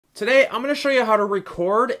Today, I'm going to show you how to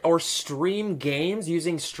record or stream games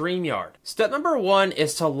using StreamYard. Step number one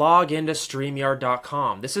is to log into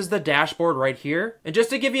StreamYard.com. This is the dashboard right here. And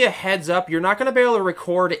just to give you a heads up, you're not going to be able to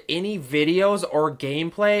record any videos or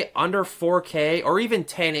gameplay under 4K or even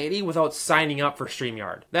 1080 without signing up for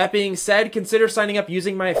StreamYard. That being said, consider signing up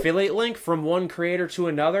using my affiliate link from one creator to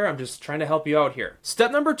another. I'm just trying to help you out here.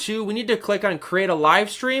 Step number two, we need to click on create a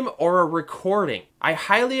live stream or a recording. I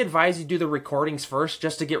highly advise you do the recordings first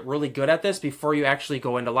just to get really good at this before you actually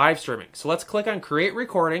go into live streaming. So let's click on create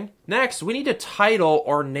recording. Next, we need to title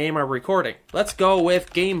or name our recording. Let's go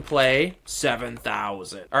with gameplay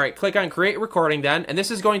 7000. All right, click on create recording then, and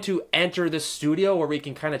this is going to enter the studio where we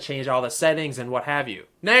can kind of change all the settings and what have you.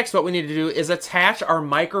 Next, what we need to do is attach our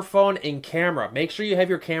microphone and camera. Make sure you have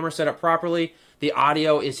your camera set up properly. The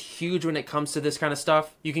audio is huge when it comes to this kind of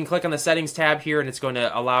stuff. You can click on the settings tab here and it's going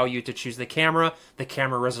to allow you to choose the camera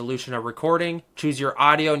resolution of recording, choose your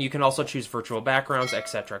audio, and you can also choose virtual backgrounds,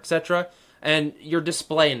 etc., etc., and your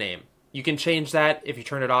display name. You can change that if you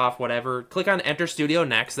turn it off, whatever. Click on Enter Studio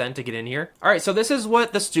next then to get in here. All right, so this is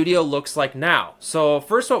what the studio looks like now. So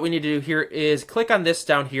first what we need to do here is click on this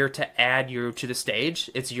down here to add you to the stage.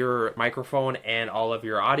 It's your microphone and all of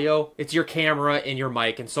your audio. It's your camera and your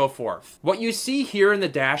mic and so forth. What you see here in the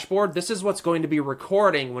dashboard, this is what's going to be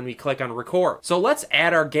recording when we click on record. So let's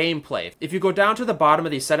add our gameplay. If you go down to the bottom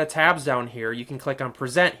of these set of tabs down here, you can click on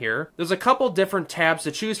Present here. There's a couple different tabs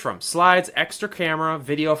to choose from. Slides, Extra Camera,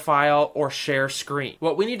 Video File, or Share Screen.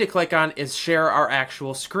 What we need to click on is Share Our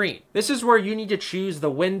Actual Screen. This is where you need to choose the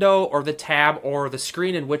window or the tab or the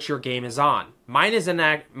screen in which your game is on. Mine is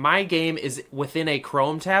my game is within a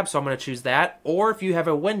Chrome tab, so I'm going to choose that. Or if you have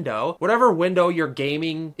a window, whatever window your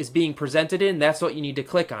gaming is being presented in, that's what you need to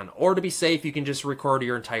click on. Or to be safe, you can just record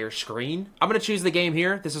your entire screen. I'm going to choose the game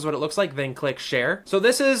here. This is what it looks like. Then click Share. So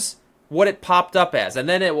this is what it popped up as, and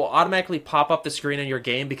then it will automatically pop up the screen in your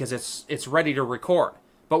game because it's ready to record.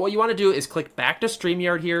 But what you want to do is click back to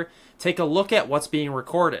StreamYard here, take a look at what's being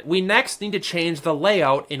recorded. We next need to change the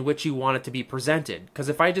layout in which you want it to be presented, because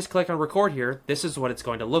if I just click on record here, this is what it's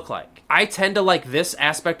going to look like. I tend to like this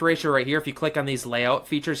aspect ratio right here. If you click on these layout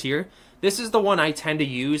features here, this is the one I tend to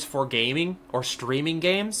use for gaming or streaming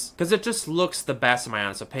games because it just looks the best in my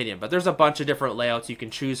honest opinion. But there's a bunch of different layouts you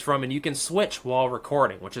can choose from and you can switch while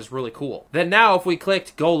recording, which is really cool. Then now if we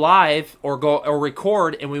clicked go live or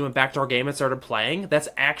record and we went back to our game and started playing, that's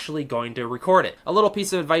actually going to record it. A little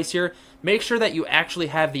piece of advice here, make sure that you actually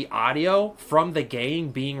have the audio from the game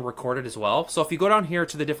being recorded as well. So if you go down here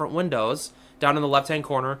to the different windows, down in the left-hand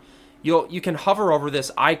corner, you can hover over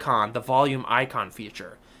this icon, the volume icon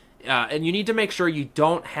feature. And you need to make sure you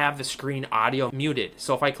don't have the screen audio muted.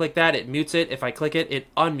 So if I click that, it mutes it. If I click it,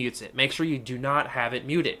 it unmutes it. Make sure you do not have it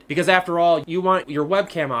muted. Because after all, you want your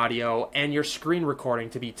webcam audio and your screen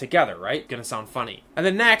recording to be together, right? Gonna sound funny. And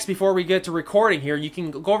then next, before we get to recording here, you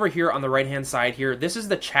can go over here on the right-hand side here. This is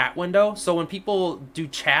the chat window. So when people do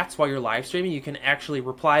chats while you're live streaming, you can actually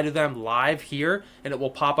reply to them live here, and it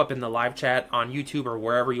will pop up in the live chat on YouTube or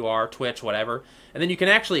wherever you are, Twitch, whatever. And then you can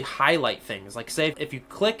actually highlight things. Like say, if you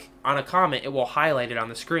click on a comment, it will highlight it on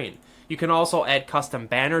the screen. You can also add custom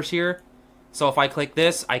banners here. So if I click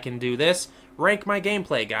this, I can do this. Rank my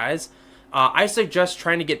gameplay, guys. I suggest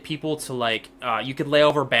trying to get people to you could lay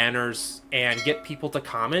over banners and get people to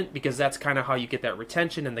comment because that's kind of how you get that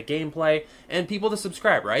retention in the gameplay and people to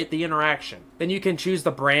subscribe, right? The interaction. Then you can choose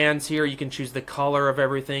the brands here. You can choose the color of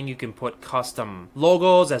everything. You can put custom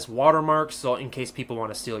logos as watermarks so in case people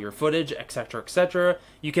want to steal your footage, etc., etc.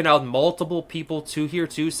 You can add multiple people to here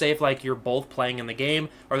too. Say if like you're both playing in the game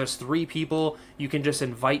or there's 3 people, you can just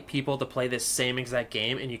invite people to play this same exact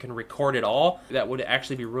game and you can record it all. That would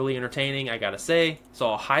actually be really entertaining, I gotta say.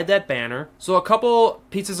 So I'll hide that banner. So a couple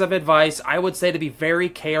pieces of advice. I would say to be very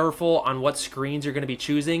careful on what screens you're going to be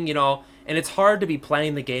choosing, you know, and it's hard to be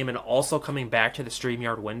playing the game and also coming back to the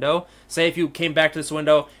StreamYard window. Say if you came back to this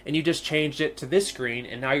window and you just changed it to this screen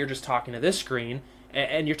and now you're just talking to this screen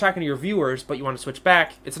and you're talking to your viewers but you want to switch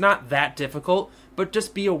back, it's not that difficult, but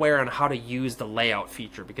just be aware on how to use the layout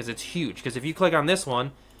feature because it's huge. Because if you click on this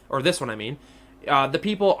one, or this one I mean, the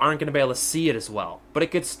people aren't going to be able to see it as well. But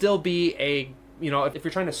it could still be a, you know, if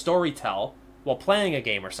you're trying to story tell while playing a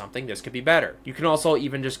game or something, this could be better. You can also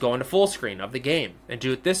even just go into full screen of the game and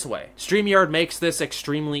do it this way. StreamYard makes this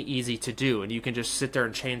extremely easy to do, and you can just sit there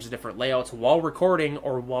and change the different layouts while recording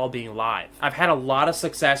or while being live. I've had a lot of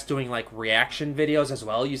success doing like reaction videos as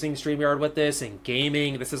well using StreamYard with this, and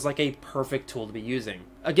gaming. This is like a perfect tool to be using.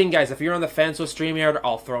 Again, guys, if you're on the fence with StreamYard,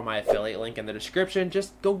 I'll throw my affiliate link in the description.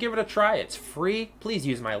 Just go give it a try. It's free. Please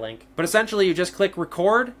use my link. But essentially, you just click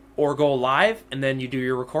record or go live, and then you do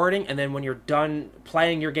your recording, and then when you're done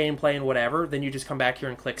playing your game, playing whatever, then you just come back here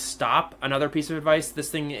and click stop. Another piece of advice,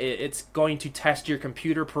 this thing, it's going to test your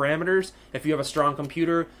computer parameters. If you have a strong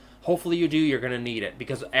computer, hopefully you do, you're going to need it,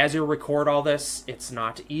 because as you record all this, it's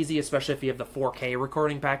not easy, especially if you have the 4K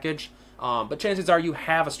recording package. But chances are you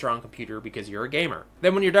have a strong computer because you're a gamer.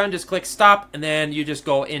 Then when you're done, just click stop, and then you just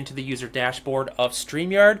go into the user dashboard of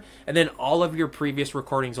StreamYard, and then all of your previous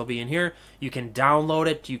recordings will be in here. You can download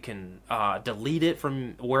it, you can delete it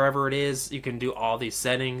from wherever it is, you can do all these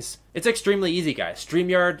settings. It's extremely easy, guys.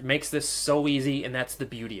 StreamYard makes this so easy, and that's the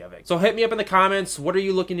beauty of it. So hit me up in the comments. What are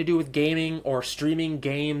you looking to do with gaming or streaming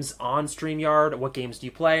games on StreamYard? What games do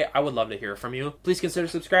you play? I would love to hear from you. Please consider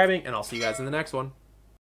subscribing, and I'll see you guys in the next one.